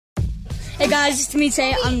Hey guys, it's me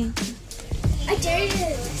today. I dare you.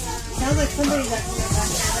 Sounds like somebody got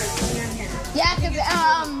Yeah, because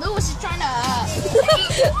Lewis is trying to.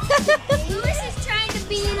 Lewis is trying to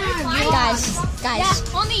be in our vlog. Guys,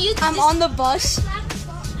 Yeah, only you. I'm on the bus,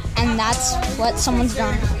 and that's what someone's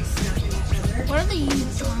done. What are the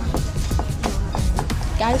youths doing?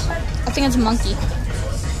 Guys, I think it's a monkey.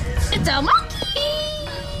 It's a monkey.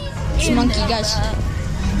 It's a monkey, guys.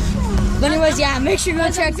 But anyways, yeah, make sure to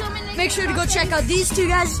go check out these two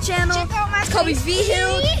guys' channel. It's Kobe V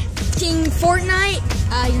Hill, King Fortnite.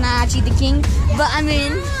 He's not actually the king, but I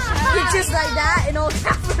mean, it's just like that in all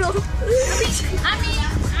capitals. I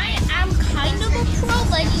am kind of a pro,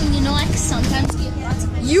 like, you know, I sometimes get lots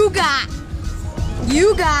of You got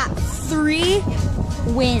 3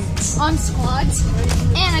 wins on squads,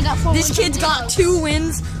 and I got 4 This wins kid's on got duos. 2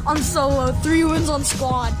 wins on solo, 3 wins on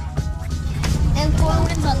squad. and 4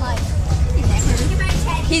 wins on life.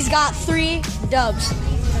 He's got 3 dubs.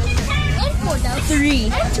 And 4 dubs.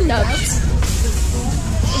 3 And 2 dubs.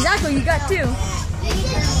 Exactly, you got 2.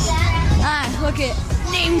 Ah, look at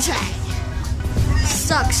name tag.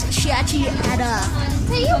 Sucks. She actually had a.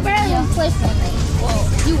 Hey, you barely play Fortnite.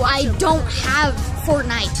 I don't have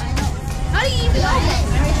Fortnite. How do you even know that?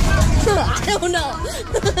 I don't know.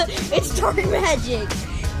 It's dark magic.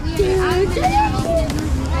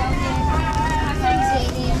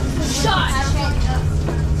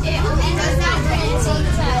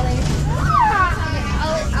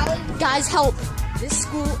 Guys, help. This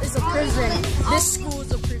school is a prison. This school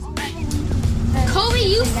is a prison. Kobe,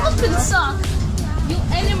 you flippin' suck. You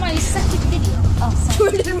ended my second video. Oh,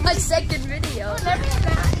 sorry. Put in my second video.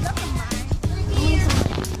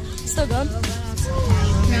 Still going?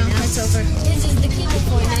 No, it's over. This is the king of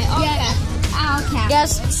Fortnite. Yeah. Okay.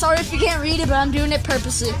 Yes, sorry if you can't read it, but I'm doing it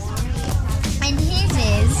purposely. And his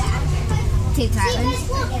is Two Tyler's.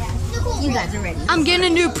 You guys are ready. I'm getting a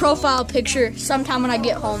new profile picture sometime when I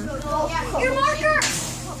get home. Your marker!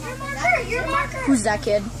 Your marker! Who's that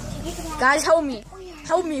kid? Guys, help me.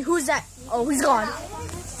 Help me. Who's that? Oh, he's gone.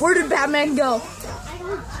 Where did Batman go?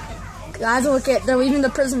 Guys, look at. They're leaving the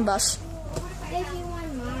prison bus.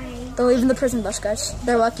 They're leaving the prison bus, guys.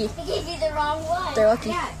 They're lucky. I gave you the wrong one. They're lucky.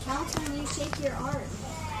 Yeah, count when you shake your arm.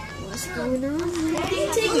 What's going on?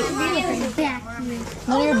 Take your video back.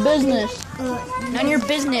 None of your business. None of your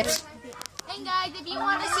business. Hey guys, if you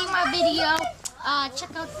want to see my video,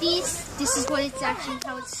 check out these. This is what it's actually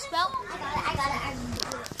how it's spelled. I got it.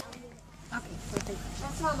 Okay, perfect.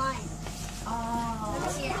 That's not mine. Oh.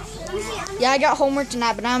 Let me see it. Yeah, I got homework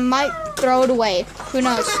tonight, but I might throw it away. Who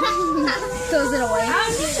knows? Throws it away.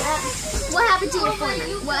 What happened to your phone?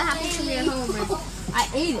 What happened to your homework? I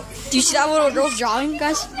ate it. Do you see that little girl's drawing,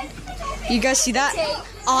 guys? You guys see that?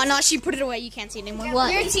 Oh, no, she put it away. You can't see it anymore.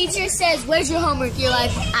 What? Your teacher says, "Where's your homework?" You're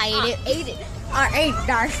like, I ate it. ate it. I ate it,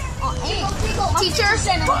 darn. Teacher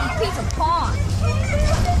said, "I'm a piece of pond."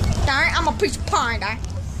 Darn, I'm a piece of pie, darn.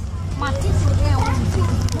 My teacher said, "I'm a piece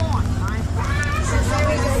of pond."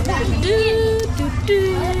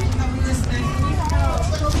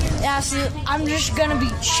 Yeah, see, I'm just gonna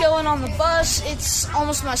be chilling on the bus. It's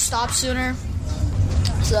almost my stop sooner.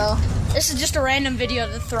 So, this is just a random video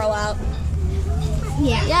to throw out.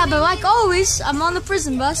 Yeah, but like always, I'm on the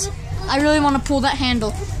prison bus. I really want to pull that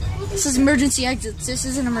handle. This is emergency exits. This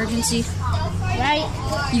is an emergency. Right?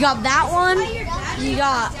 You got that one. You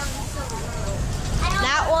got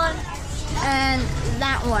that one. And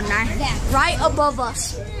that one. Right above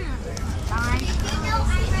us.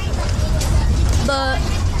 But,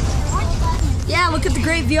 yeah, look at the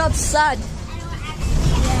great view outside.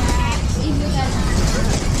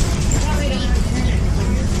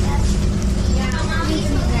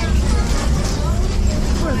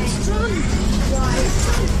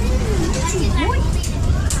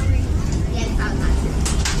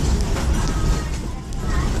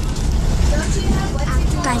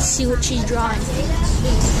 Guys, see what she's drawing.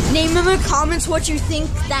 Name in the comments what you think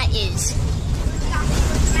that is.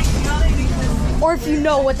 Or if you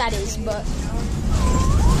know what that is, but.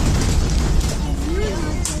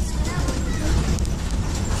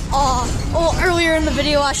 Oh, earlier in the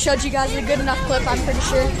video I showed you guys a good enough clip, I'm pretty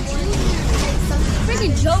sure.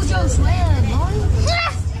 Freaking JoJo's land,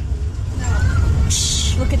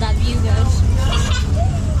 Shh, look at that view, guys.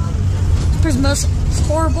 Prison bus is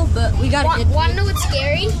horrible, but we got a good view. Want to know what's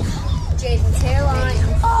scary? Jaden's hairline.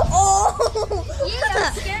 Oh! Yeah,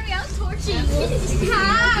 that's scary. I'll torture you.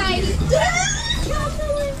 Hi.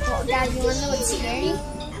 Well, Dad, you want to know what's scary?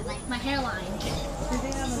 My hairline.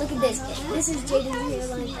 Look at this. This is Jaden's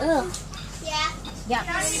hairline. Ugh. Yeah.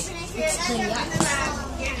 It's clean.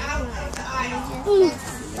 Yeah. Ooh.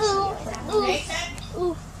 Ooh. Ooh.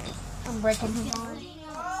 Ooh. I'm breaking his arm.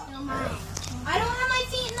 I don't have my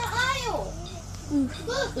feet in the aisle.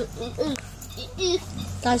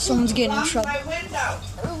 Guys, someone's getting in trouble.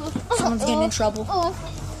 Someone's getting in trouble.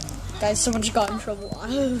 Guys, someone just got in trouble. I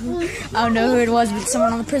don't know who it was, but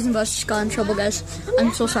someone on the prison bus just got in trouble, guys.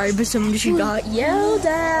 I'm so sorry, but someone just got yelled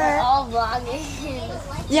at. All vlogging.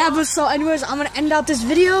 Yeah, but so anyways, I'm gonna end out this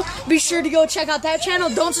video. Be sure to go check out that channel.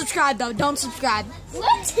 Don't subscribe though. Don't subscribe.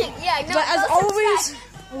 What? Yeah, no, but as always,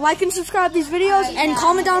 like and subscribe these videos and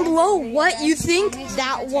comment down below what you think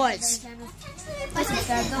that was.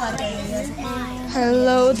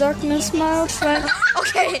 Hello, darkness, my old friend.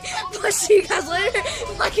 Okay, but see you guys later.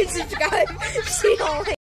 Like and subscribe. See you all later.